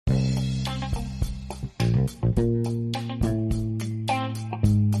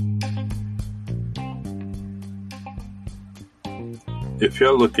If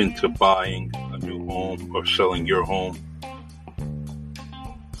you're looking to buying a new home or selling your home,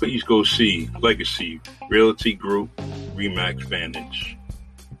 please go see Legacy Realty Group, Remax Vantage,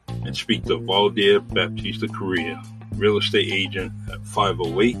 and speak to Valdir Baptista Correa, real estate agent at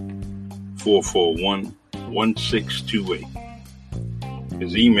 508-441-1628.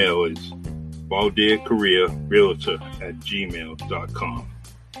 His email is valdircorrearealtor@gmail.com.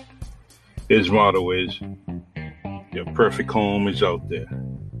 His motto is, "Your perfect home is out there.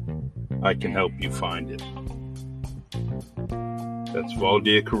 I can help you find it." That's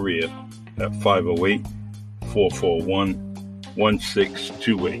Valdir Correa at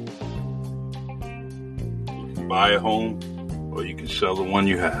 508-441-1628. You can buy a home or you can sell the one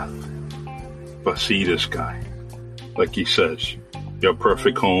you have. But see this guy. Like he says, your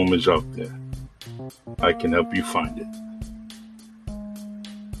perfect home is out there. I can help you find it.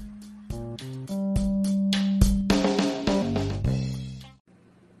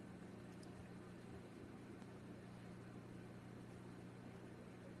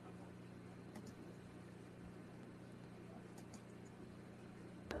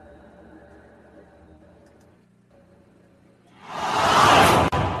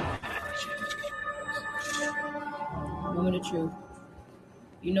 Moment of truth.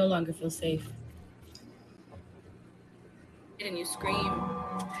 You no longer feel safe. And you scream,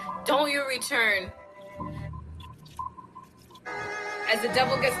 "Don't you return!" As the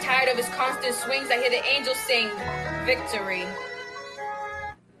devil gets tired of his constant swings, I hear the angels sing, "Victory."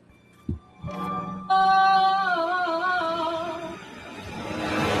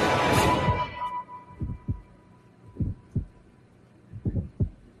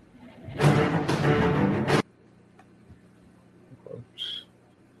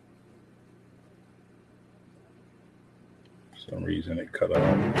 For some reason it cut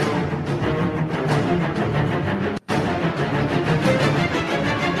out.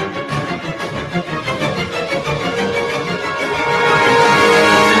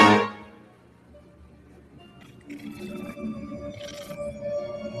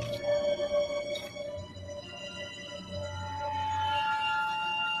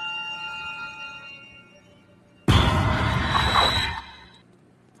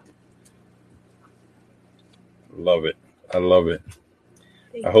 Love it. I love it.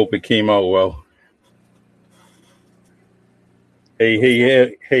 I hope it came out well.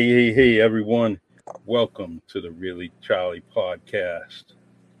 Hey, everyone. Welcome to the Really Charlie podcast.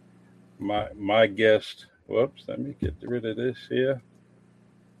 My guest, whoops, let me get rid of this here.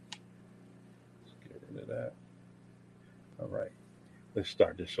 Let's get rid of that. All right, let's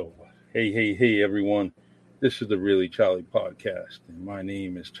start this over. Hey, everyone. This is the Really Charlie podcast, and my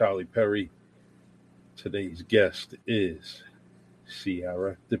name is Charlie Perry. Today's guest is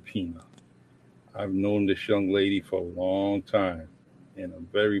Ciara DePina. I've known this young lady for a long time, and I'm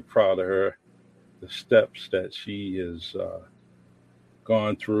very proud of her, the steps that she has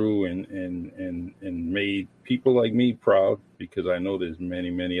gone through and made people like me proud, because I know there's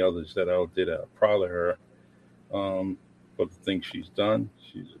many others that out there that are proud of her for the things she's done.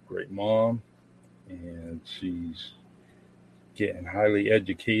 She's a great mom, and she's getting highly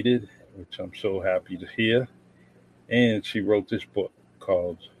educated, which I'm so happy to hear. And she wrote this book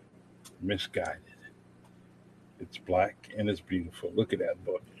called Misguided. It's black and it's beautiful. Look at that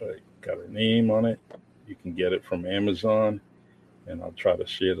book. Got her name on it. You can get it from Amazon, and I'll try to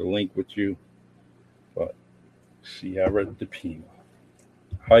share the link with you. But Ciara DePina,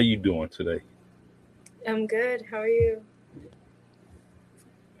 how you doing today? I'm good. How are you?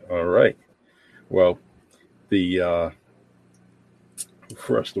 All right. Well,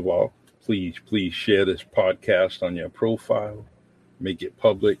 first of all, please share this podcast on your profile, make it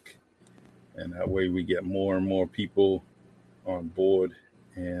public, and that way we get more and more people on board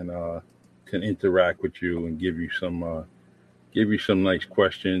and can interact with you and give you some nice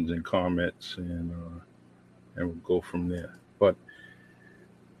questions and comments, and we'll go from there. But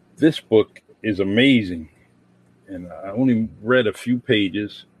this book is amazing, and I only read a few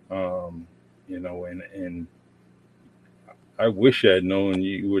pages, and I wish I'd known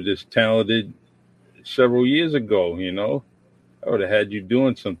you were this talented several years ago. I would have had you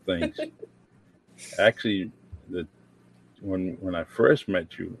doing some things. Actually, when I first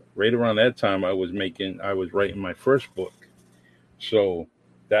met you, right around that time, I was writing my first book, so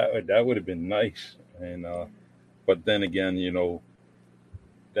that would have been nice. And but then again,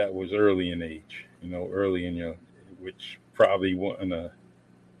 that was early in age, early in your, which probably wouldn't have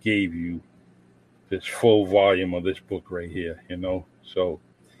gave you this full volume of this book right here, So,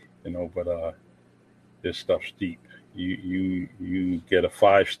 but This stuff's deep. You get a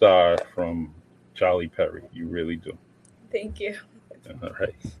 5-star from Charlie Perry. You really do. Thank you. All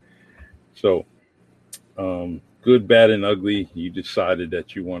right. So, good, bad, and ugly. You decided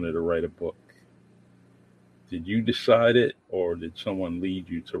that you wanted to write a book. Did you decide it, or did someone lead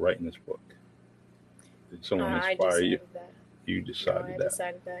you to writing this book? Did someone I inspire you? decided that. You decided I that.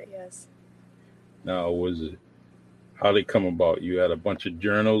 decided that, yes. Now, how did it come about? You had a bunch of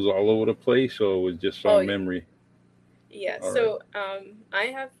journals all over the place, or it was just some memory? Yeah, All so I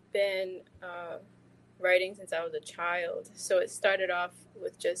have been writing since I was a child. So it started off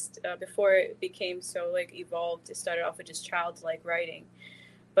with just, before it became so like evolved, it started off with just childlike writing.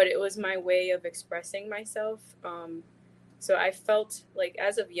 But it was my way of expressing myself. So I felt like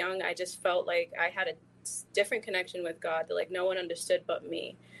as of young, I just felt like I had a different connection with God that like no one understood but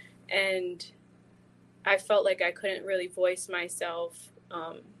me. And I felt like I couldn't really voice myself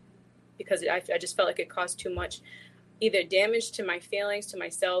because I just felt like it caused too much either damage to my feelings, to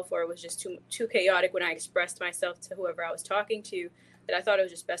myself, or it was just too chaotic when I expressed myself to whoever I was talking to, that I thought it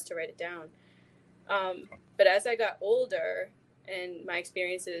was just best to write it down. But as I got older and my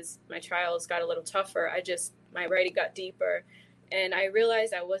experiences, my trials got a little tougher, my writing got deeper, and I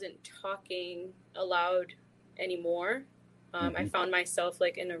realized I wasn't talking aloud anymore. I found myself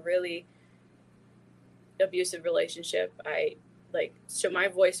like in a really abusive relationship. So my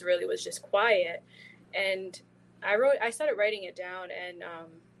voice really was just quiet, and I started writing it down, and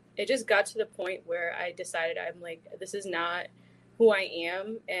it just got to the point where I decided I'm like, this is not who I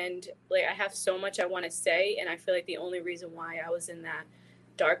am, and like I have so much I want to say, and I feel like the only reason why I was in that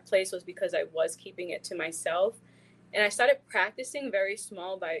dark place was because I was keeping it to myself. And I started practicing very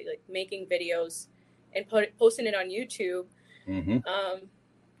small by like making videos and posting it on YouTube and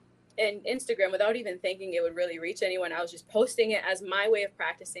Instagram without even thinking it would really reach anyone. I was just posting it as my way of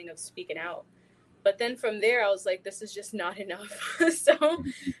practicing, of speaking out. But then from there, I was like, this is just not enough. So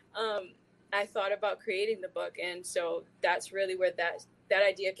I thought about creating the book. And so that's really where that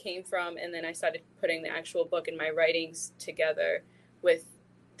idea came from. And then I started putting the actual book and my writings together with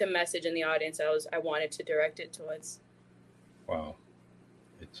the message and the audience I wanted to direct it towards. Wow.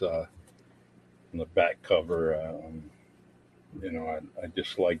 It's on the back cover, I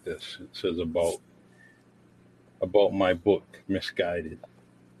just like this. It says about my book, Misguided.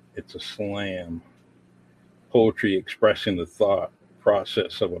 It's a slam. Poetry expressing the thought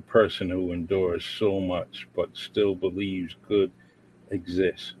process of a person who endures so much but still believes good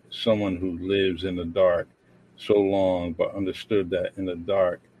exists. Someone who lives in the dark so long but understood that in the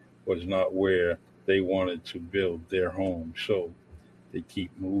dark was not where they wanted to build their home. So they keep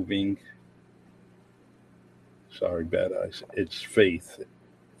moving. Sorry, bad eyes. It's faith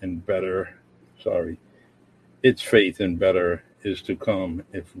and better is to come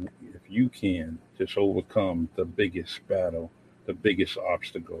if you can just overcome the biggest battle, the biggest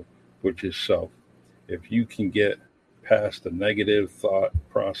obstacle, which is self. If you can get past the negative thought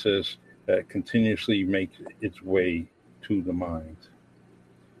process that continuously makes its way to the mind,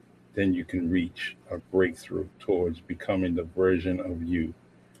 then you can reach a breakthrough towards becoming the version of you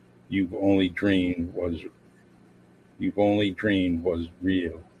you've only dreamed was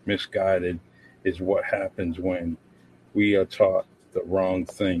real. Misguided is what happens when we are taught the wrong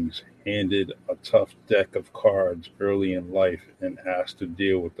things, handed a tough deck of cards early in life, and asked to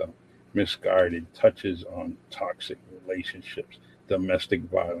deal with them. Misguided touches on toxic relationships, domestic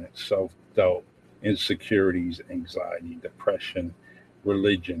violence, self doubt, insecurities, anxiety, depression,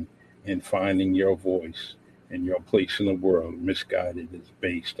 religion, and finding your voice and your place in the world. Misguided is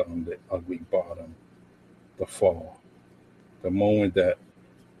based on the ugly bottom, the fall, the moment that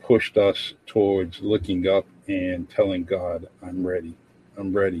pushed us towards looking up and telling God, I'm ready.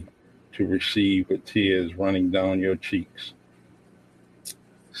 I'm ready to receive with tears running down your cheeks.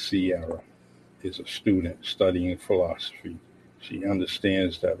 Sierra is a student studying philosophy. She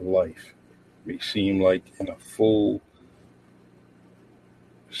understands that life may seem like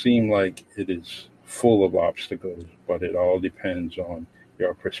it is full of obstacles, but it all depends on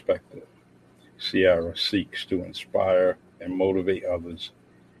your perspective. Sierra seeks to inspire and motivate others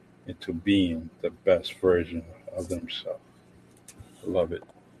into being the best version of themselves. I love it.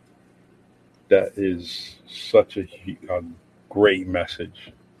 That is such a great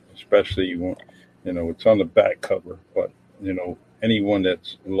message, especially when, it's on the back cover, but, anyone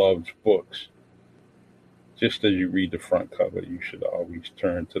that loves books, just as you read the front cover, you should always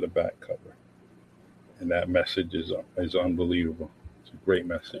turn to the back cover. And that message is unbelievable. It's a great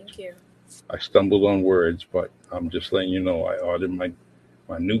message. Thank you. I stumbled on words, but I'm just letting you know I ordered my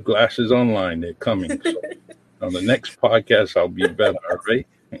new glasses online. They're coming. So on the next podcast, I'll be better. All right.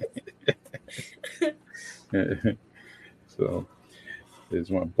 So there's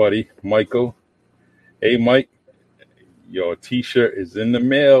my buddy Michael. Hey, Mike, your T-shirt is in the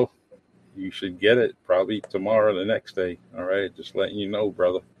mail. You should get it probably tomorrow or the next day. All right, just letting you know,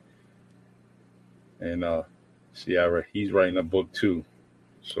 brother. And Sierra, he's writing a book too.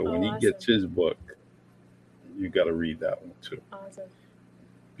 So when Oh, he gets awesome. his book, you got to read that one too. Awesome.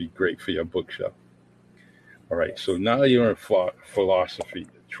 Be great for your bookshelf. All right, so Yes. now you're in philosophy,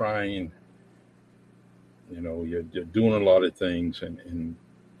 trying. You're doing a lot of things, and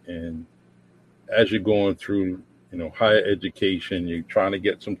as you're going through, higher education, you're trying to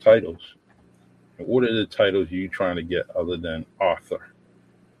get some titles. And what are the titles you trying to get other than author?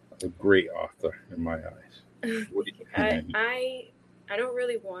 A great author in my eyes. What do I you, I I don't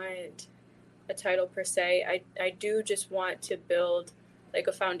really want a title per se. I do just want to build like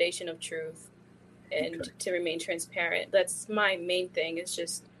a foundation of truth and okay. to remain transparent. That's my main thing, is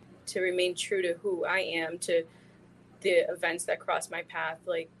just to remain true to who I am, to the events that cross my path.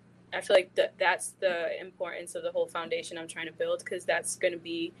 Like, I feel like that's the importance of the whole foundation I'm trying to build, because that's going to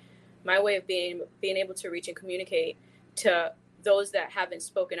be my way of being able to reach and communicate to those that haven't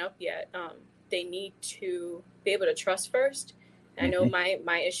spoken up yet. They need to be able to trust first. I know Hmm.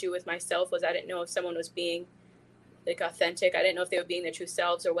 my issue with myself was I didn't know if someone was being like authentic. I didn't know if they were being their true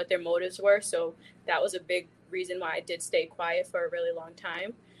selves or what their motives were. So that was a big reason why I did stay quiet for a really long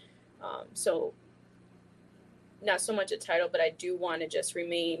time. So not so much a title, but I do want to just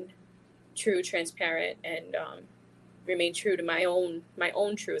remain true, transparent, and remain true to my own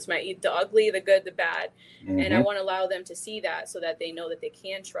truths, the ugly, the good, the bad. And I Hmm. want to allow them to see that, so that they know that they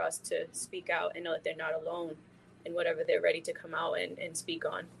can trust to speak out and know that they're not alone in whatever they're ready to come out and speak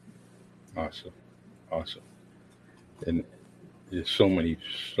on. Awesome, awesome. And there's so many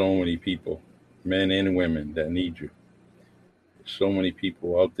people, men and women, that need you. So many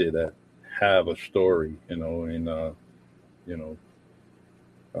people out there that have a story, and you know,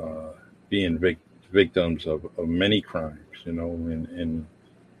 uh, being victims of many crimes, and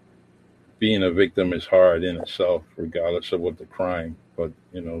being a victim is hard in itself, regardless of what the crime. But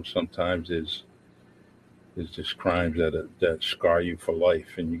sometimes there's just crimes that scar you for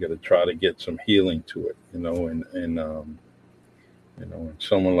life, and you got to try to get some healing to it, and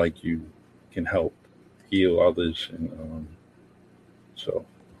someone like you can help heal others, and so.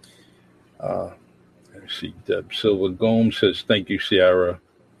 Uh, Let's see. Deb Silva Gomes says, "Thank you, Ciara,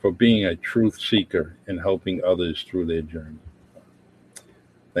 for being a truth seeker and helping others through their journey."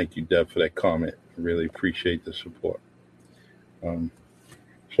 Thank you, Deb, for that comment. I really appreciate the support. Um,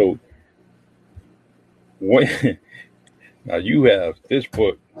 so, when, now you have this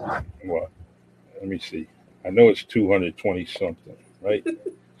book. What? Let me see. I know it's 220 something, right?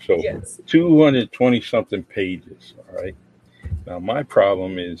 So, Yes. 220 something pages. All right. Now, my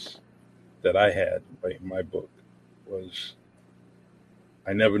problem is that I had, right, in my book was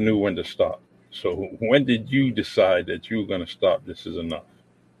I never knew when to stop. So when did you decide that you were going to stop? This is enough.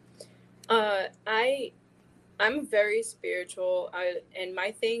 I'm very spiritual, and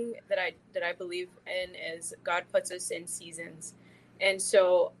my thing that I believe in is God puts us in seasons, and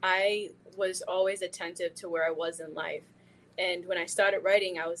so I was always attentive to where I was in life. And when I started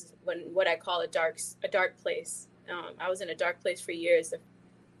writing, I was in what I call a dark place. I was in a dark place for years,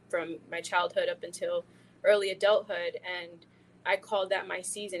 from my childhood up until early adulthood, and I called that my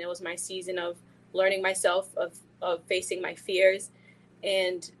season. It was my season of learning myself, of facing my fears,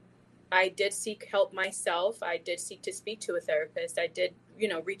 and I did seek help myself. I did seek to speak to a therapist. I did,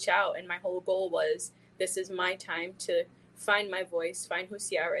 reach out. And my whole goal was, this is my time to find my voice, find who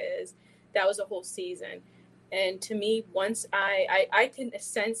Ciara is. That was a whole season. And to me, once I can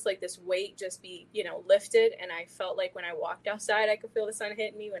sense like this weight just be, lifted. And I felt like when I walked outside, I could feel the sun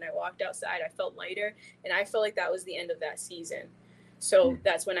hit me. When I walked outside, I felt lighter. And I felt like that was the end of that season. So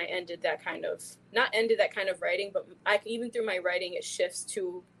that's when I not ended that kind of writing, but even through my writing, it shifts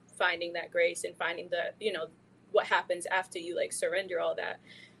to finding that grace and finding what happens after you like surrender all that.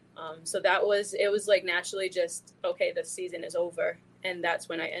 So it was like naturally just, okay, the season is over. And that's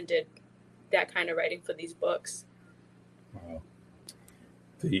when I ended that kind of writing for these books.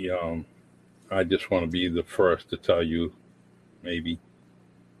 The I just want to be the first to tell you, maybe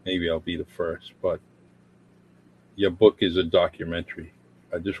I'll be the first, but your book is a documentary.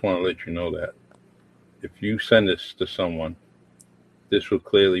 I just want to let you know that if you send this to someone, this will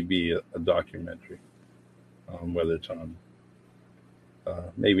clearly be a documentary, whether it's on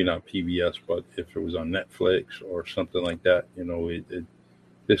maybe not PBS, but if it was on Netflix or something like that,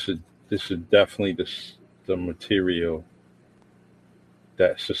 this is definitely the material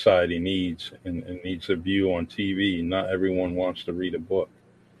that society needs, and needs a view on TV. Not everyone wants to read a book,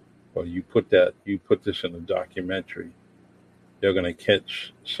 But you put this in a documentary, you're gonna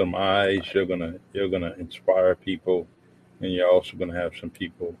catch some eyes. You're gonna inspire people, and you're also gonna have some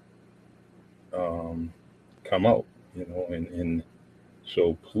people um, come out. And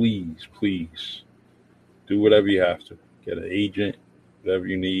so please do whatever you have to. Get an agent, whatever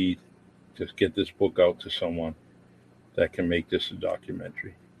you need. Just get this book out to someone that can make this a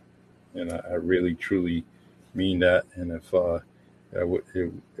documentary. And I really truly mean that. And if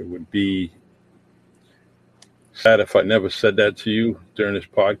it would be sad if I never said that to you during this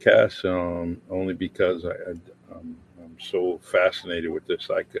podcast, only because I'm so fascinated with this.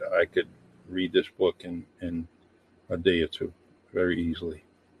 I could read this book in a day or two very easily.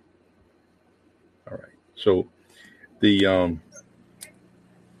 All right. So the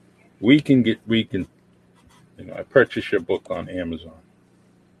we can I purchased your book on Amazon,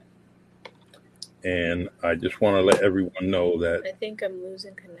 and I just want to let everyone know that. I think I'm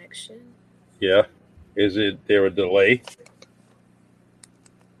losing connection. Yeah, is there a delay?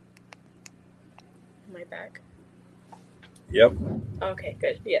 Am I back? Yep. Okay,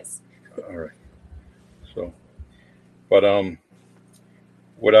 good. Yes. All right. So, but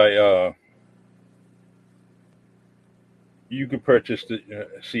what you can purchase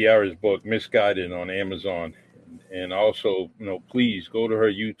Ciara's book, Misguided, on Amazon, and also, please go to her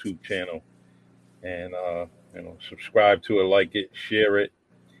YouTube channel and subscribe to it, like it, share it.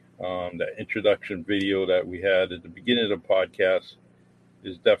 That introduction video that we had at the beginning of the podcast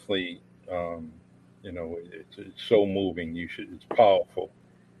is definitely, it's so moving. It's powerful,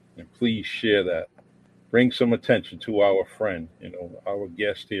 and please share that. Bring some attention to our friend, our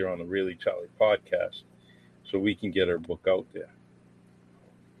guest here on the Really Charlie podcast, so we can get her book out there.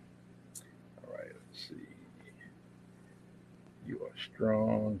 All right, let's see. You are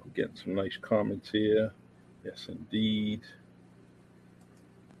strong. We're getting some nice comments here. Yes, indeed.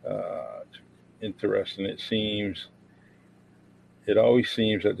 Interesting. It always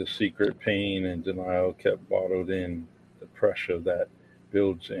seems that the secret pain and denial kept bottled in, the pressure that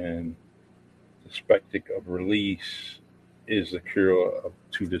builds in, the spectacle of release is the cure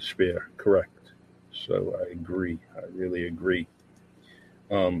to despair. Correct. So I agree. I really agree.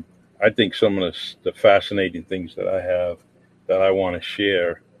 I think some of the fascinating things that I have that I want to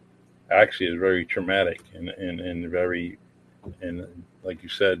share actually is very traumatic and very, and like you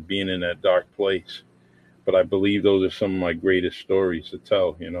said, being in that dark place. But I believe those are some of my greatest stories to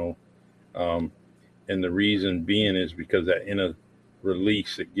tell, and the reason being is because that inner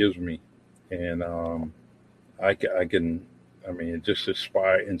release it gives me. And it just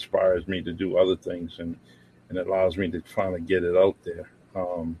inspires me to do other things, and it allows me to finally get it out there.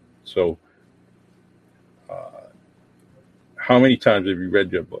 So how many times have you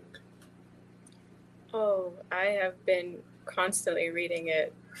read your book? Oh, I have been constantly reading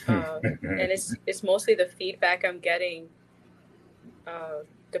it, and it's mostly the feedback I'm getting,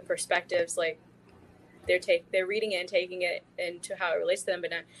 the perspectives, like they're reading it and taking it into how it relates to them,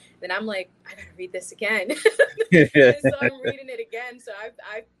 but then I'm like, I gotta read this again. So I'm reading it again. So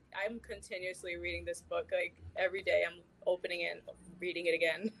I'm continuously reading this book. Like every day I'm opening it and reading it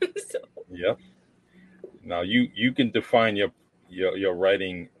again. So yeah. Now you can define your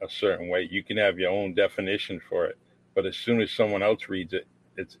writing a certain way. You can have your own definition for it, but as soon as someone else reads it,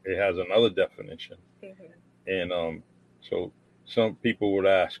 it has another definition. Mm-hmm. And so some people would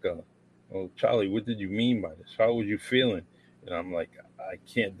ask, "Oh, Charlie, what did you mean by this? How was you feeling?" And I'm like, I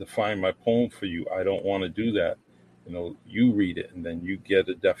can't define my poem for you. I don't want to do that. You read it, and then you get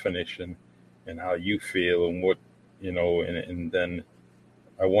a definition and how you feel and what, and then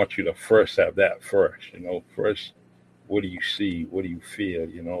I want you to first have that first. First, what do you see? What do you feel?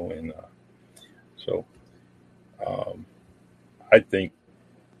 And so I think,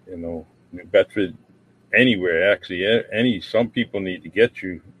 New Bedford, anywhere actually, some people need to get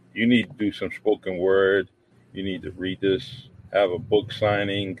you. You need to do some spoken word. You need to read this, have a book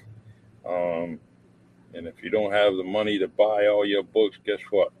signing. And if you don't have the money to buy all your books, guess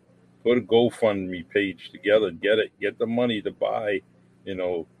what? Put a GoFundMe page together. Get the money to buy,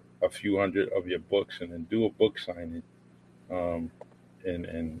 a few hundred of your books, and then do a book signing, and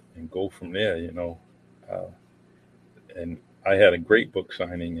go from there. And I had a great book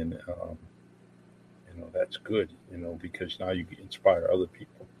signing, and that's good, because now you can inspire other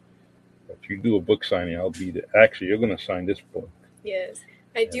people. If you do a book signing, I'll be there. Actually, you're going to sign this book. Yes,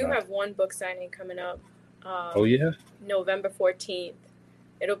 I do have one book signing coming up. Oh yeah, November 14th.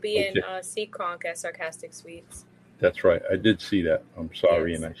 It'll be in Seekonk at Sarcastic Sweets. That's right. I did see that. I'm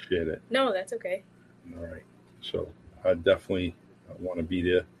sorry, yes. And I shared it. No, that's okay. All right. So I definitely want to be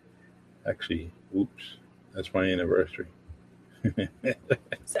there. Actually, oops, that's my anniversary.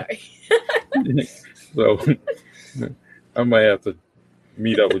 Sorry. So I might have to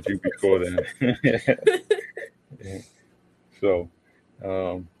meet up with you before then. So,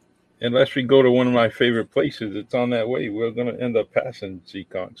 unless we go to one of my favorite places, it's on that way. We're gonna end up passing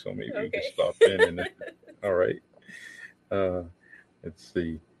Seekonk, so maybe we can Okay. stop in. And all right. Uh, let's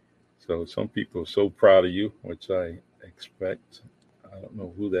see. So some people are so proud of you, which I expect. I don't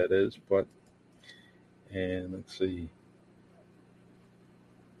know who that is, but and let's see.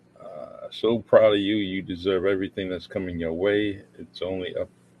 So proud of you. You deserve everything that's coming your way. It's only up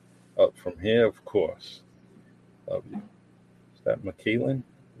from here, of course. Love you. Is that McKaylin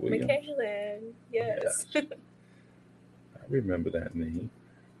Williams? Michaelan, yes. Yes. I remember that name.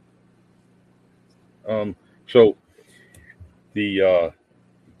 So the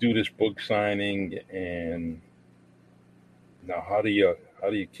do this book signing, and now how do your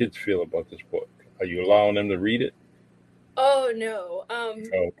kids feel about this book? Are you allowing them to read it? Oh no.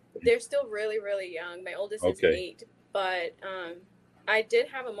 Oh, They're still really, really young. My oldest is okay. 8, but I did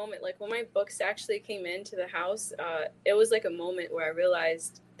have a moment like when my books actually came into the house. It was like a moment where I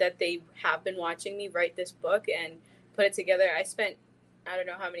realized that they have been watching me write this book and put it together. I spent I don't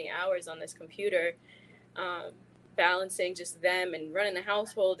know how many hours on this computer, balancing just them and running the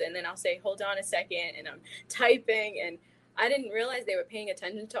household, and then I'll say, "Hold on a second," and I'm typing, and I didn't realize they were paying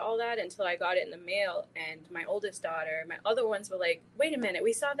attention to all that until I got it in the mail. And my oldest daughter, my other ones were like, "Wait a minute,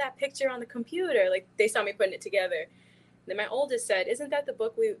 we saw that picture on the computer." Like they saw me putting it together. Then my oldest said, "Isn't that the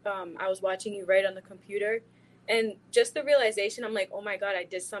book I was watching you write on the computer?" And just the realization, I'm like, "Oh my God, I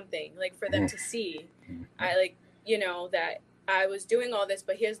did something like for them to see." I like, that I was doing all this,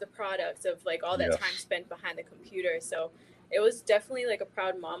 but here's the product of like all that time Yes. spent behind the computer. So it was definitely like a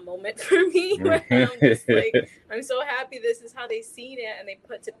proud mom moment for me where I'm just like, I'm so happy this is how they seen it and they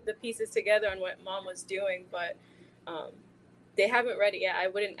put the pieces together on what mom was doing. But they haven't read it yet. I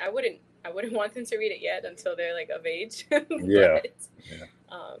wouldn't want them to read it yet until they're like of age. Yeah. But Yeah.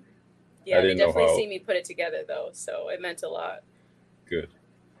 I yeah, they didn't know definitely how see me put it together though, so it meant a lot. good.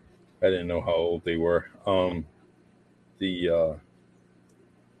 I didn't know how old they were. The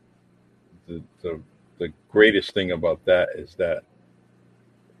the greatest thing about that is that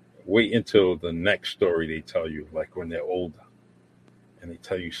wait until the next story they tell you, like when they're older, and they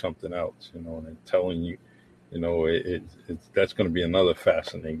tell you something else, and they're telling you, it's that's going to be another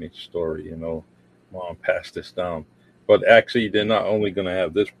fascinating story. Mom passed this down, but actually, they're not only going to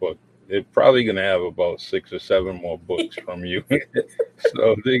have this book. They're probably going to have about 6 or 7 more books from you,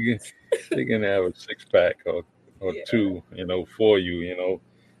 so they're going to have a 6 pack or Yeah, two, for you,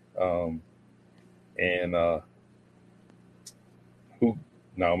 um, and who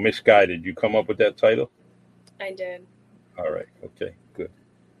now misguided? You come up with that title? I did. All right, okay, good,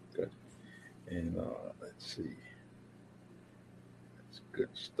 good. And let's see. It's good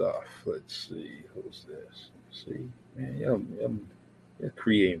stuff. Let's see. Who's this? See, man, you're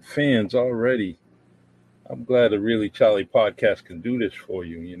creating fans already. I'm glad the Really Charlie podcast can do this for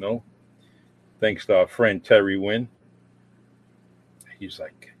you. Thanks to our friend Terry Wynn. He's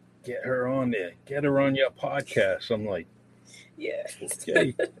like, get her on there. Get her on your podcast. I'm like, Yeah.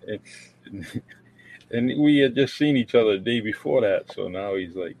 okay. And we had just seen each other the day before that. So now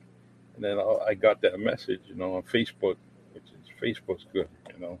he's like, and then I got that message, on Facebook, which is Facebook's good.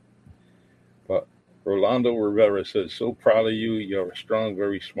 But Rolando Rivera says, so proud of you. You're a strong,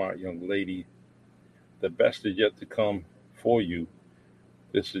 very smart young lady. The best is yet to come for you.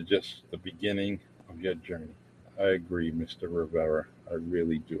 This is just the beginning of your journey. I agree, Mr. Rivera. I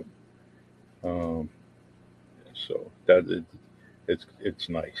really do. So that it's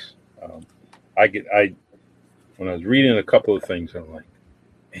nice. I when I was reading a couple of things, I'm like,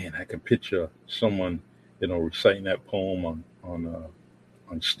 man, I can picture someone, reciting that poem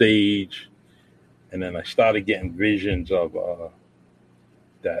on stage, and then I started getting visions of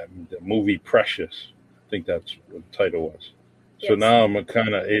that the movie Precious. I think that's what the title was. So Yes. now I'm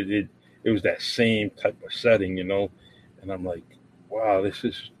kind of it was that same type of setting, and I'm like, wow, this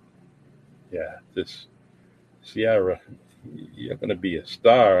Sierra, you're gonna be a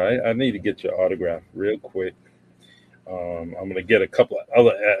star. I need to get your autograph real quick. I'm gonna get a couple of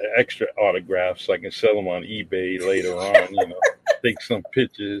other extra autographs so I can sell them on eBay later on. Take some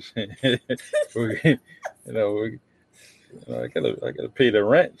pictures. we, I gotta pay the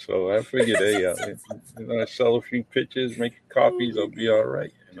rent, so I figured, hey, I sell a few pictures, make copies, I'll be all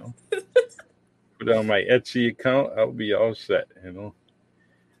right. Put it on my Etsy account, I'll be all set.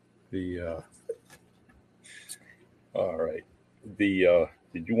 The all right.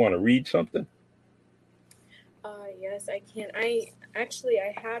 Did you want to read something? Yes, I can. I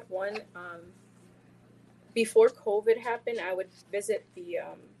had one before COVID happened, I would visit the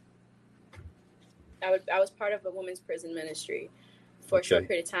I was part of a women's prison ministry for a short Okay.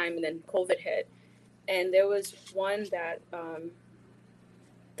 period of time, and then COVID hit. And there was one that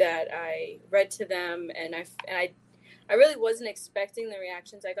I read to them, and I really wasn't expecting the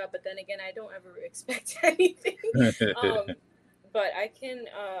reactions I got, but then again, I don't ever expect anything. But I can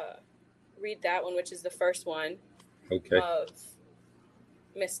read that one, which is the first one Okay. of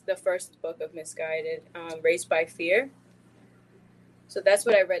the first book of Misguided, Raised by Fear. So that's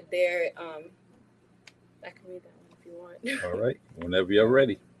what I read there. I can read that one if you want. All right. Whenever you're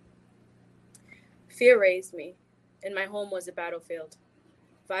ready. Fear raised me, and my home was a battlefield.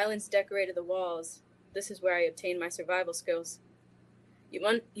 Violence decorated the walls. This is where I obtained my survival skills.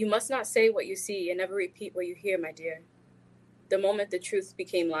 You must not say what you see and never repeat what you hear, my dear. The moment the truth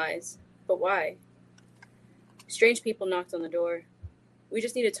became lies. But why? Strange people knocked on the door. We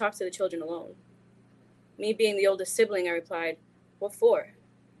just need to talk to the children alone. Me being the oldest sibling, I replied, what for?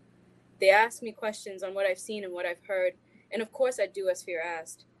 They asked me questions on what I've seen and what I've heard, and of course I'd do as Fear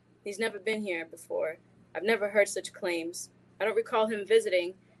asked. He's never been here before. I've never heard such claims. I don't recall him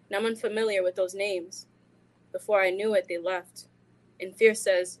visiting, and I'm unfamiliar with those names. Before I knew it, they left. And Fear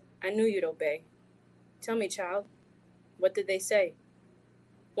says, I knew you'd obey. Tell me, child, what did they say?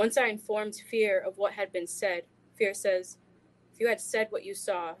 Once I informed Fear of what had been said, Fear says, if you had said what you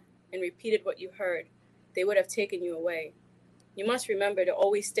saw and repeated what you heard, they would have taken you away. You must remember to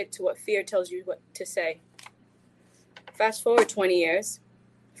always stick to what Fear tells you what to say. Fast forward 20 years,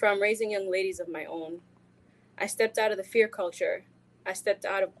 for I'm raising young ladies of my own. I stepped out of the fear culture. I stepped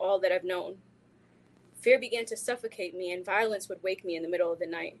out of all that I've known. Fear began to suffocate me, and violence would wake me in the middle of the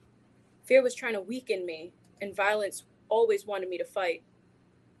night. Fear was trying to weaken me, and violence always wanted me to fight.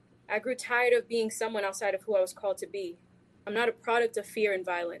 I grew tired of being someone outside of who I was called to be. I'm not a product of fear and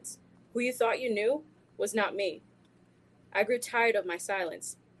violence. Who you thought you knew was not me. I grew tired of my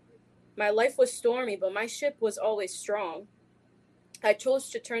silence. My life was stormy, but my ship was always strong. I chose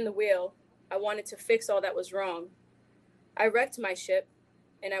to turn the wheel. I wanted to fix all that was wrong. I wrecked my ship,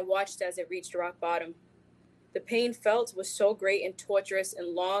 and I watched as it reached rock bottom. The pain felt was so great and torturous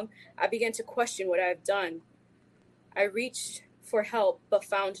and long, I began to question what I had done. I reached for help, but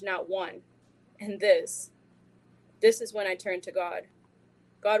found not one. And this is when I turned to God.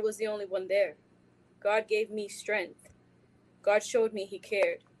 God was the only one there. God gave me strength. God showed me he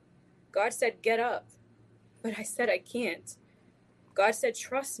cared. God said, get up. But I said, I can't. God said,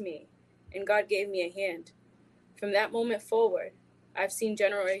 trust me. And God gave me a hand. From that moment forward, I've seen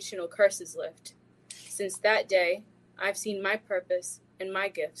generational curses lift. Since that day, I've seen my purpose and my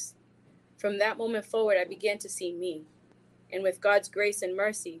gifts. From that moment forward, I began to see me. And with God's grace and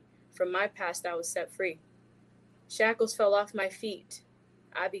mercy, from my past, I was set free. Shackles fell off my feet.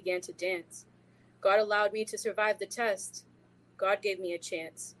 I began to dance. God allowed me to survive the test. God gave me a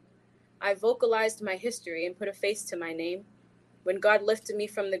chance. I vocalized my history and put a face to my name. When God lifted me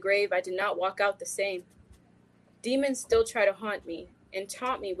from the grave, I did not walk out the same. Demons still try to haunt me and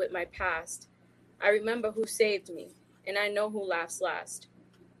taunt me with my past. I remember who saved me, and I know who laughs last.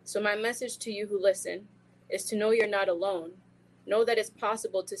 So my message to you who listen is to know you're not alone. Know that it's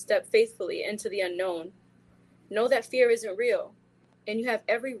possible to step faithfully into the unknown. Know that fear isn't real, and you have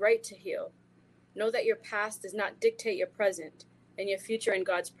every right to heal. Know that your past does not dictate your present, and your future in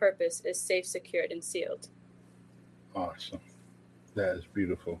God's purpose is safe, secured, and sealed. Awesome. That is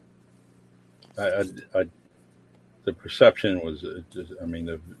beautiful. I the perception was just, I mean,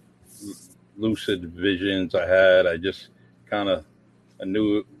 the lucid visions I had, I just kind of, I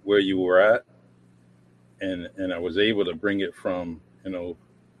knew where you were at, and I was able to bring it from,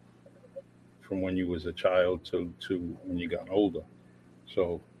 from when you was a child to when you got older.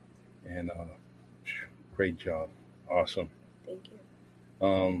 So, and great job. Awesome. Thank you.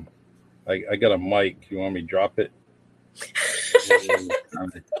 I got a mic. You want me to drop it?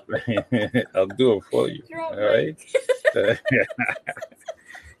 I'll do it for you. Drop All right. I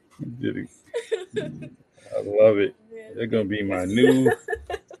love it. They're gonna be my new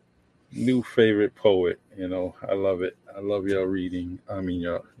favorite poet. I love it. I love your reading. I mean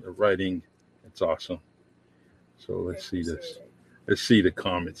your writing. It's awesome. So let's see this. Let's see the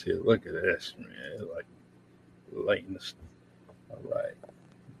comments here. Look at this, man. Like lighting this. All right.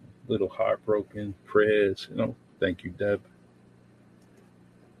 Little heartbroken prayers. Thank you, Deb.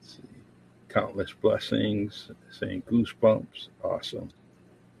 Let's see. Countless blessings. Saying goosebumps. Awesome.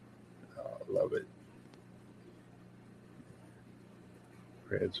 Love it.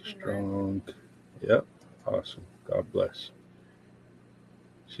 Prayers are strong. Yep. Awesome. God bless.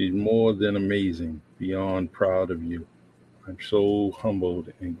 She's more than amazing. Beyond proud of you. I'm so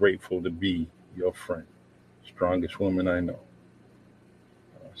humbled and grateful to be your friend. Strongest woman I know.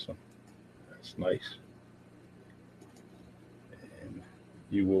 Awesome. That's nice. And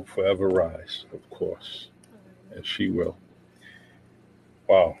you will forever rise, of course, as she will.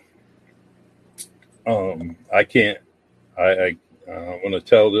 Wow. I can't. I'm going to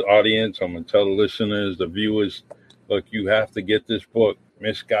tell the audience. I'm going to tell the listeners, the viewers. Look, you have to get this book,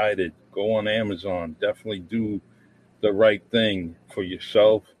 Misguided. Go on Amazon. Definitely do the right thing for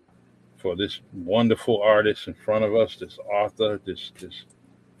yourself, for this wonderful artist in front of us, this author, this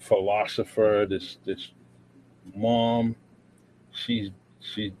philosopher, this mom. She's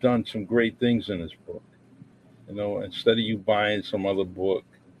she's done some great things in this book. Instead of you buying some other book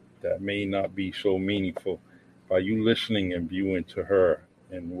that may not be so meaningful, by you listening and viewing to her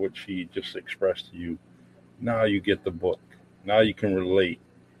and what she just expressed to you, now you get the book. Now you can relate.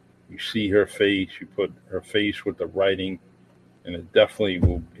 You see her face, you put her face with the writing, and it definitely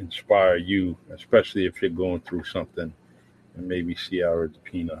will inspire you, especially if you're going through something, and maybe Ciara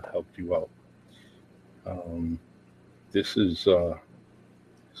DePina helped you out. Um, this is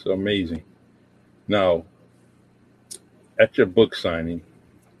it's amazing. Now, at your book signing,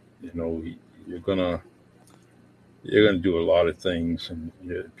 you know you're gonna you're gonna do a lot of things, and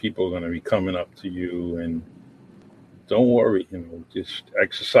people are gonna be coming up to you, and don't worry, just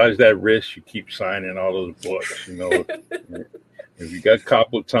exercise that risk. You keep signing all those books, If you got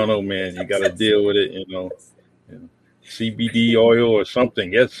carpal tunnel, man, you got to deal with it, You know, CBD oil or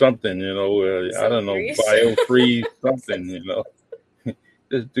something. Get something, I don't know, bio-free something,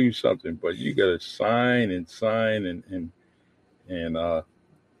 Just do something. But you got to sign and sign and you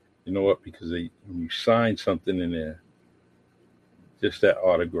know what? Because when you sign something in there, just that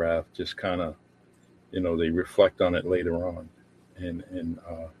autograph, just kind of, they reflect on it later on, and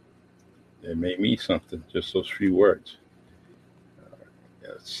it made me something. Just those few words.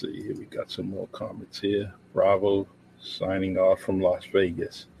 Let's see. Here we got some more comments here. Bravo, signing off from Las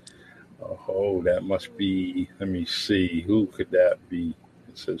Vegas. Oh, that must be. Let me see. Who could that be?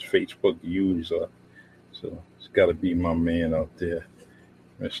 It says Facebook user. So it's got to be my man out there,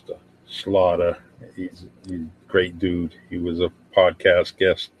 Mr. Slaughter. He's a great dude. He was a podcast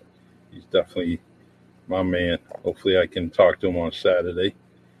guest. He's definitely my man. Hopefully, I can talk to him on Saturday.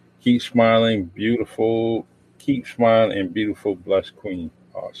 Keep smiling, beautiful. Keep smiling and beautiful, blessed queen.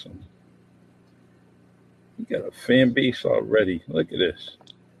 Awesome. You got a fan base already. Look at this.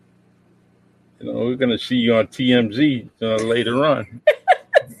 We're gonna see you on TMZ later on.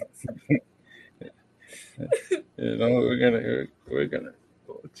 We're gonna.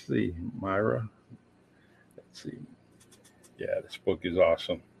 Let's see, Myra. Let's see. Yeah, this book is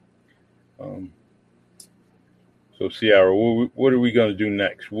awesome. So, Ciara, what are we gonna do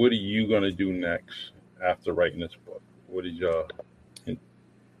next? What are you gonna do next after writing this book? What is your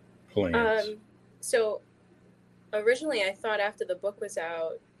plans? So originally I thought after the book was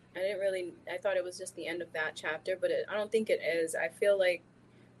out, I thought it was just the end of that chapter, but I don't think it is. I feel like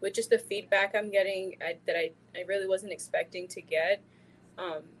with just the feedback I'm getting that I really wasn't expecting to get,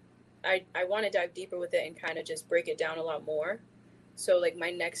 I want to dive deeper with it and kind of just break it down a lot more. So like my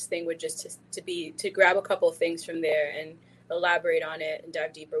next thing would just to grab a couple of things from there and elaborate on it and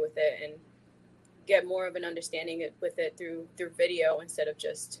dive deeper with it and get more of an understanding with it through video instead of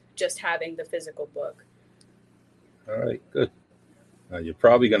just having the physical book. All right, good. Now you're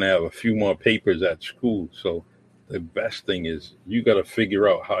probably going to have a few more papers at school, so the best thing is you got to figure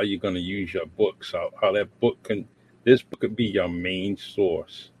out how you're going to use your books, how this book could be your main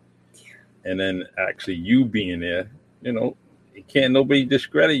source, and then actually you being there, it can't nobody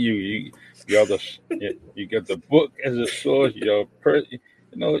discredit you. You got the book as a source. You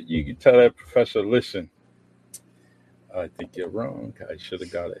can tell that professor, listen, I think you're wrong. I should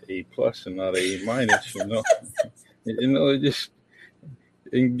have got an A+ and not an A-. Just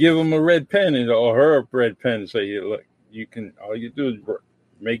and give them a red pen or her a red pen and say, look, all you do is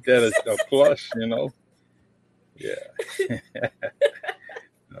make that a plus, Yeah.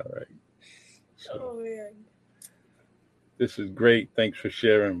 All right. So, man. This is great. Thanks for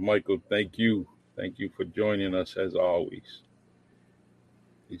sharing, Michael. Thank you. Thank you for joining us as always.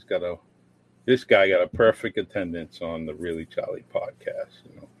 This guy got a perfect attendance on the Really Charlie podcast.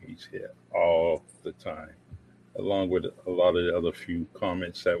 He's here all the time, along with a lot of the other few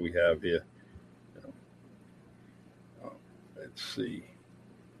comments that we have here. Let's see.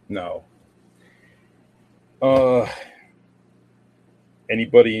 Now,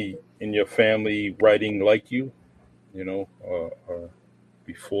 anybody in your family writing like you, or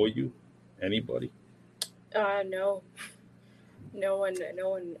before you? Anybody? No one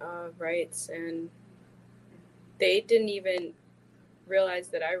writes, and they didn't even realize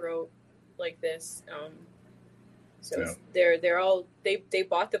that I wrote like this. So Yeah. they're all they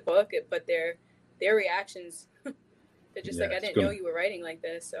bought the book, but their reactions, they're just Yeah, like, I it's didn't know gonna you were writing like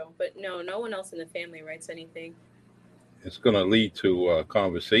this. So, but no one else in the family writes anything. it's gonna lead to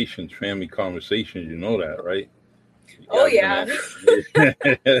conversations, family conversations. You know that, right? You Oh guys yeah, gonna.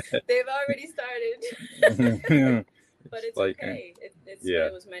 they've already started. But It's it's like, okay. It's what yeah,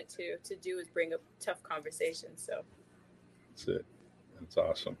 it was meant to do, is bring up tough conversations. So that's it. That's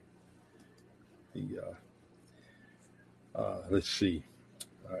awesome. The let's see.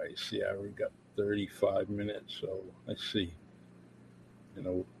 All right, see, I already got 35 minutes, so let's see. You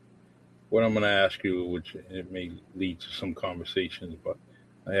know what I'm going to ask you, which it may lead to some conversations, but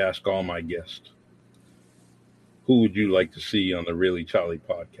I ask all my guests, who would you like to see on the Really Charlie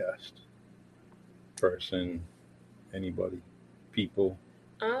podcast? Person, anybody, people,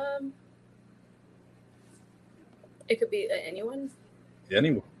 um, it could be anyone,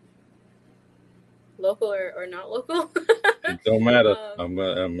 anyone. local or not local. It don't matter. um,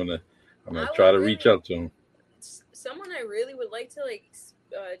 I'm gonna I try would to reach really out to them. someone I really would like to like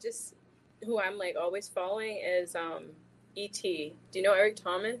just who I'm like always following is E.T. Do you know Eric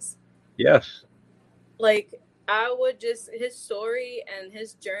Thomas? Yes. Like I would just his story and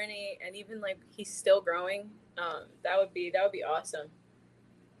his journey, and even like he's still growing. That would be awesome.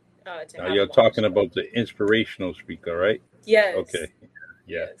 To Now have you're him on the talking show. about the inspirational speaker, right? Yes. Okay.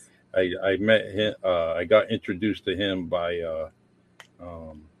 Yeah. Yes. I met him. I got introduced to him by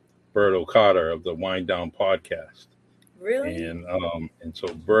Bert O'Carter of the Wind Down podcast, Really? and so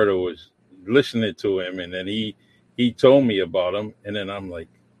Berto was listening to him, and then he told me about him, and then I'm like,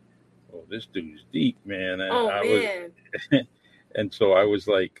 oh, this dude's deep, man. And Oh I man. was, and so I was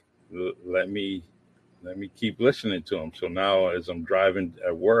like, let me keep listening to him. So now as I'm driving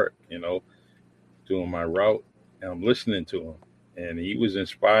at work, doing my route, and I'm listening to him, and he was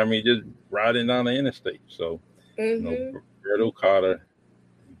inspiring me just riding down the interstate. So Mm-hmm. Berto Carter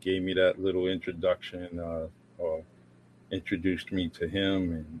gave me that little introduction, or introduced me to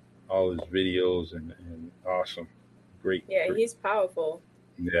him and all his videos, and awesome, great. Yeah, he's powerful.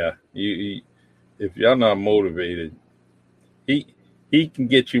 Yeah, if y'all not motivated, he can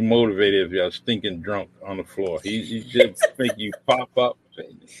get you motivated if y'all stinking drunk on the floor. He just make you pop up.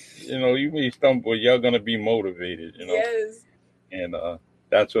 You may stumble, y'all gonna be motivated. Yes. And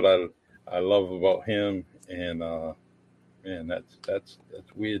that's what I love about him. And man, that's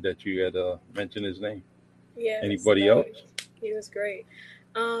weird that you had mentioned his name. Yes. Anybody else? He was great.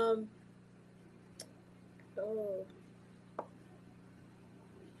 Oh.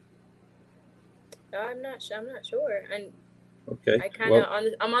 I'm not sure, and Okay. I kind of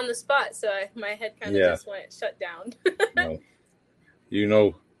I'm on the spot, so my head kind of just went shut down.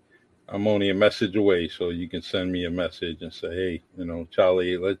 Well, I'm only a message away, so you can send me a message and say, hey,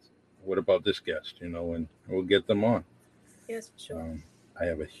 Charlie, what about this guest, and we'll get them on. Yes, for sure. I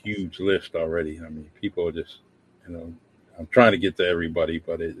have a huge list already. I mean, people are just, I'm trying to get to everybody,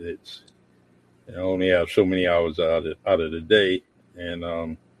 but it's I only have so many hours out of the day,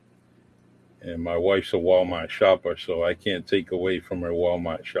 and my wife's a Walmart shopper, so I can't take away from her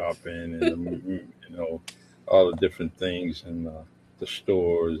Walmart shopping and all the different things, and the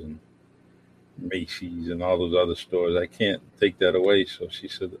stores and Macy's and all those other stores. I can't take that away. So she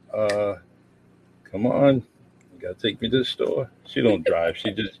said, come on, you gotta take me to the store. She don't drive.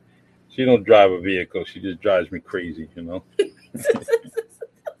 She don't drive a vehicle. She just drives me crazy,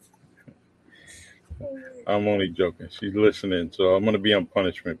 I'm only joking. She's listening, so I'm gonna be on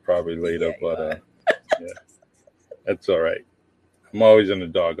punishment probably later, but yeah, that's all right. I'm always in the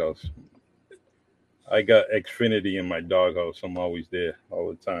doghouse. I got Xfinity in my doghouse. I'm always there all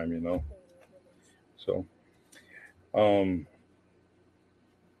the time, So,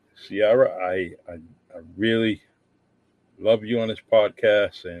 Ciara, I really love you on this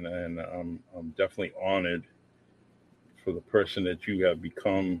podcast, and I'm definitely honored for the person that you have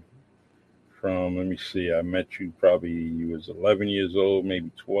become. Let me see, I met you you was 11 years old, maybe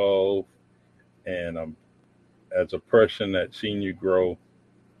 12, and as a person that's seen you grow,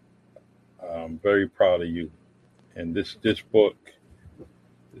 I'm very proud of you. And this book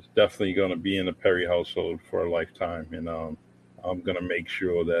is definitely going to be in the Perry household for a lifetime, and I'm going to make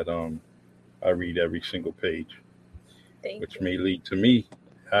sure that I read every single page, which may lead to me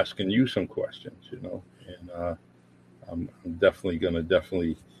asking you some questions, and I'm definitely going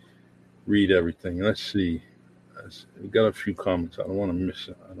to read everything. Let's see. We got a few comments. I don't want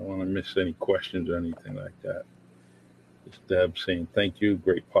to miss any questions or anything like that. It's Deb saying, thank you.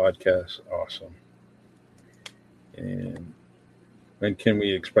 Great podcast. Awesome. And when can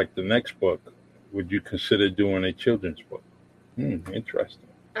we expect the next book? Would you consider doing a children's book? Interesting.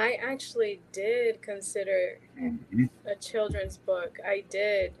 I actually did consider Mhm. a children's book. I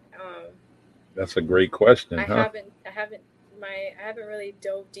did. That's a great question, I huh? haven't. I haven't really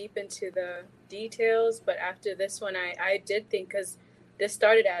dove deep into the details, but after this one, I did think because this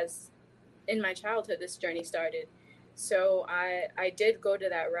started as in my childhood. This journey started, so I did go to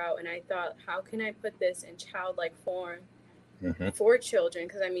that route, and I thought, how can I put this in childlike form Hmm. for children?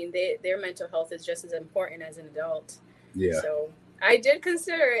 Because I mean, their mental health is just as important as an adult. Yeah. So I did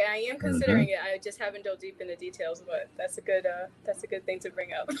consider it. I am Hmm. considering it. I just haven't dove deep in the details, but that's a good thing to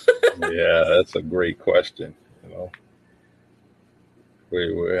bring up. Yeah, that's a great question. You know,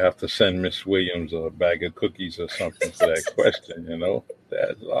 we have to send Miss Williams a bag of cookies or something for that question. You know,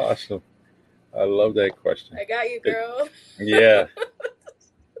 that's awesome. I love that question. I got you, It- girl. yeah,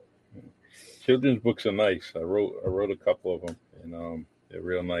 children's books are nice. I wrote a couple of them, and they're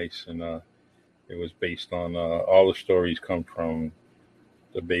real nice. And it was based on all the stories come from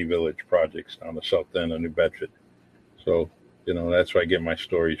the Bay Village projects down the south end of New Bedford. So, that's where I get my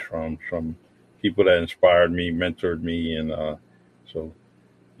stories from people that inspired me, mentored me, and so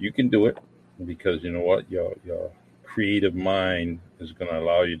you can do it because you know what, your creative mind is going to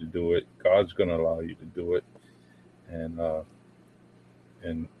allow you to do it. God's going to allow you to do it, and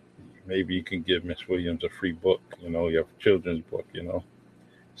maybe you can give Miss Williams a free book, your children's book.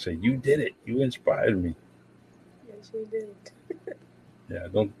 Say you did it, you inspired me. Yes, you did. Yeah,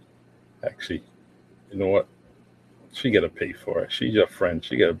 don't actually. You know what? She got to pay for it. She's your friend.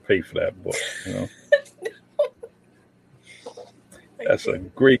 She got to pay for that book. I That's a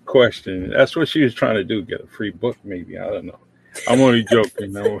can't. great question. That's what she was trying to do. Get a free book, maybe. I don't know. I'm only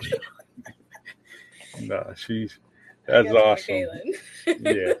joking. No, nah, I that's got you, awesome. Michaelan.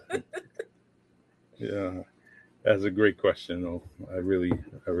 Yeah, yeah. That's a great question, though. I really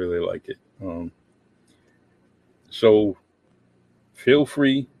like it. So feel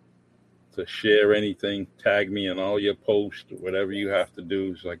free to share anything. Tag me in all your posts, whatever you have to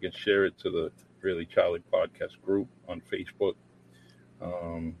do, so I can share it to the Really Charlie Podcast group on Facebook.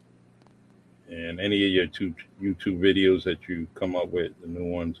 Um, and any of your YouTube videos that you come up with, the new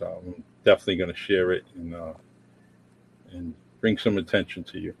ones, I'm definitely going to share it and bring some attention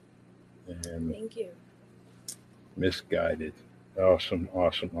to you. And Thank you. misguided, awesome,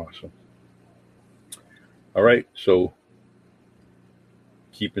 awesome, awesome. All right, so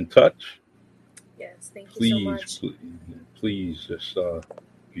keep in touch, Yes, thank you so please, much. please, please. Just if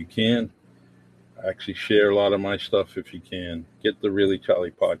you can, actually share a lot of my stuff if you can. Get the Really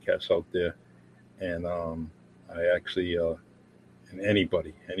Charlie podcast out there, and I actually and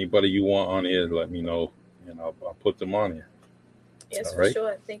anybody you want on here, let me know, and I'll put them on here. Yes, All for right.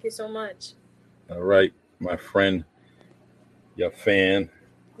 sure. Thank you so much. All right, my friend, your fan.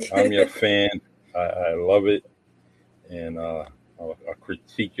 I'm your fan. I love it, and I'll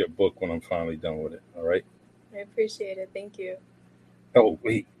critique your book when I'm finally done with it. All right. I appreciate it. Thank you. Oh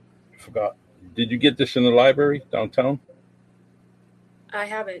wait, I forgot. Did you get this in the library downtown? I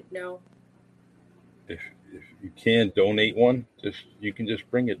haven't, no. If if you can donate one, you can just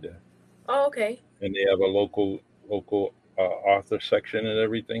bring it there, Oh, okay. and they have a local author section and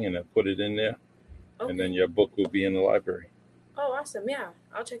everything, and I put it in there, and then Okay. your book will be in the library. Oh, awesome. Yeah,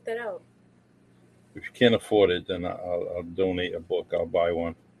 I'll check that out. If you can't afford it, then I'll donate a book. I'll buy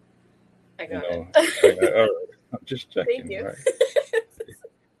one. I You got know, it. I'm just Thank checking, you. right?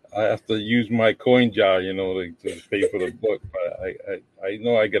 I have to use my coin jar, to pay for the book, but I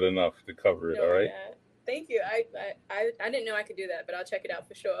know I get enough to cover it. All No, right. yeah. Thank you. I didn't know I could do that, but I'll check it out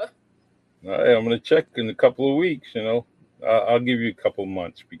for sure. All right. I'm gonna check in a couple of weeks. I'll give you a couple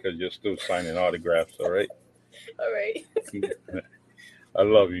months because you're still signing autographs. All right. All right. I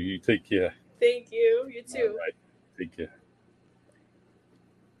love you. You take care. Thank you. You All too. right. Take care.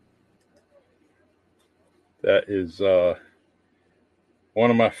 That is one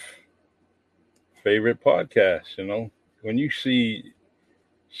of my favorite podcasts. When you see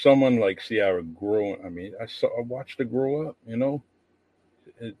someone like Ciara growing, I mean, I watched her grow up.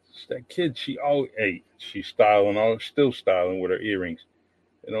 It's that kid. She's styling, still styling with her earrings.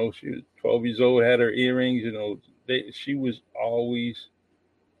 She was 12 years old, had her earrings. She was always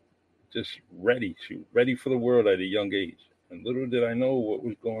just ready. She was ready for the world at a young age. And little did I know what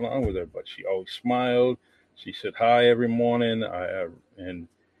was going on with her, but she always smiled. She said hi every morning. And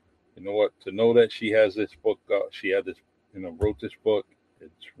you know what? To know that she has this book, she had this, wrote this book.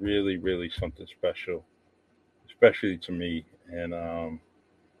 It's really, really something special, especially to me. And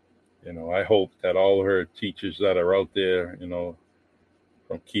I hope that all her teachers that are out there,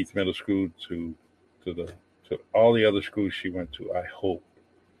 from Keith Middle School to the to all the other schools she went to, I hope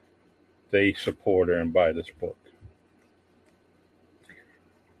they support her and buy this book.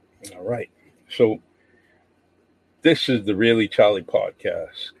 All right. So this is the Really Charlie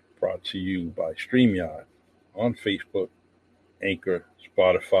podcast, brought to you by StreamYard on Facebook, Anchor,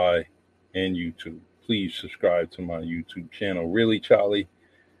 Spotify, and YouTube. Please subscribe to my YouTube channel, Really Charlie.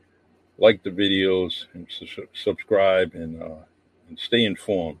 Like the videos and subscribe and stay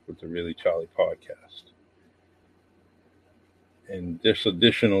informed with the Really Charlie podcast. And just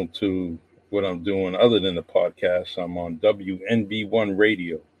additional to what I'm doing other than the podcast, I'm on WNB1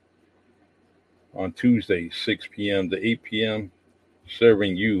 Radio on Tuesdays, 6 p.m. to 8 p.m.,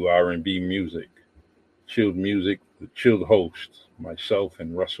 serving you R&B music, chilled music, the chilled host, myself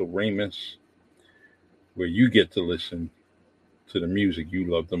and Russell Ramus, where you get to listen to the music you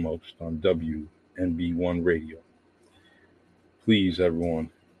love the most on WNB1 Radio. Please, everyone,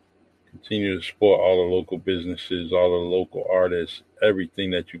 continue to support all the local businesses, all the local artists, everything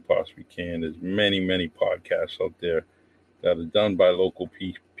that you possibly can. There's many, many podcasts out there that are done by local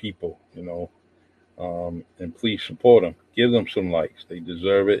people, and please support them. Give them some likes. They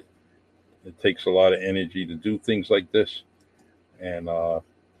deserve it. It takes a lot of energy to do things like this. And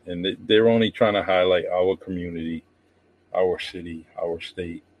they're only trying to highlight our community, our city, our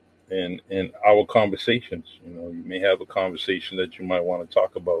state, and our conversations. You may have a conversation that you might want to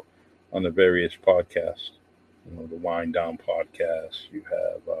talk about on the various podcasts. The Wind Down podcast. You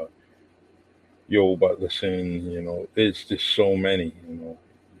have Yo But Listen. It's just so many. You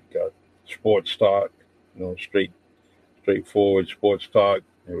got Sports Talk. Straightforward Sports Talk.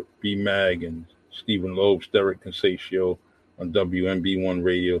 B Mag and Stephen Lopes, Derek Consatio on WNB1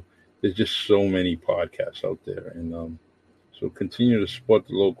 Radio. There's just so many podcasts out there, and so continue to support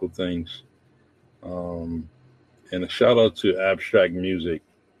the local things. And a shout out to Abstract Music,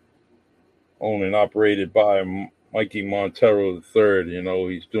 owned and operated by Mikey Montero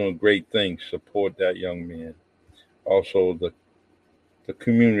III. He's doing great things. Support that young man. Also, the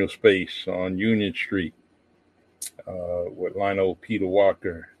communal space on Union Street with Lionel Peter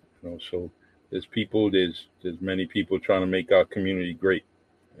Walker. So there's many people trying to make our community great,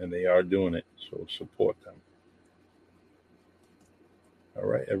 and they are doing it. So support them. All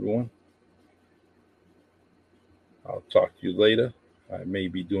right, everyone. I'll talk to you later. I may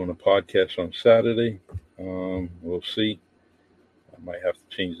be doing a podcast on Saturday. We'll see. I might have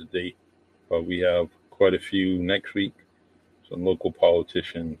to change the date, but we have quite a few next week. Some local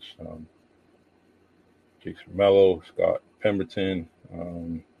politicians, Jason Mello, Scott Pemberton.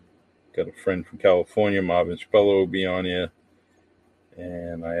 Got a friend from California, Marvin Spello, will be on here.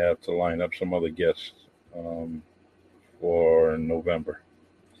 And I have to line up some other guests for November.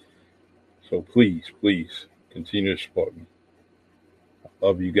 So please continue to support me. I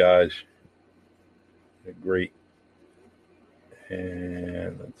love you guys. You're great.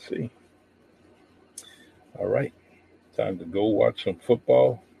 And let's see. All right. Time to go watch some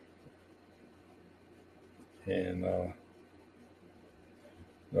football. And all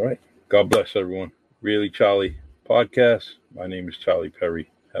right. God bless everyone. Really Charlie podcast. My name is Charlie Perry.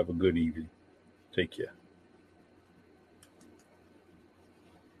 Have a good evening. Take care.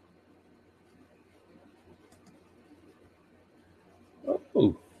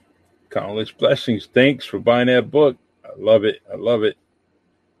 Oh, countless blessings. Thanks for buying that book. I love it.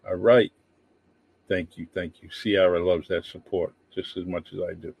 All right. Thank you. Ciara loves that support just as much as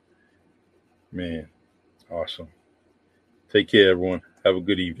I do. Man, awesome. Take care, everyone. Have a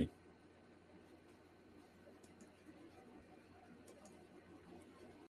good evening.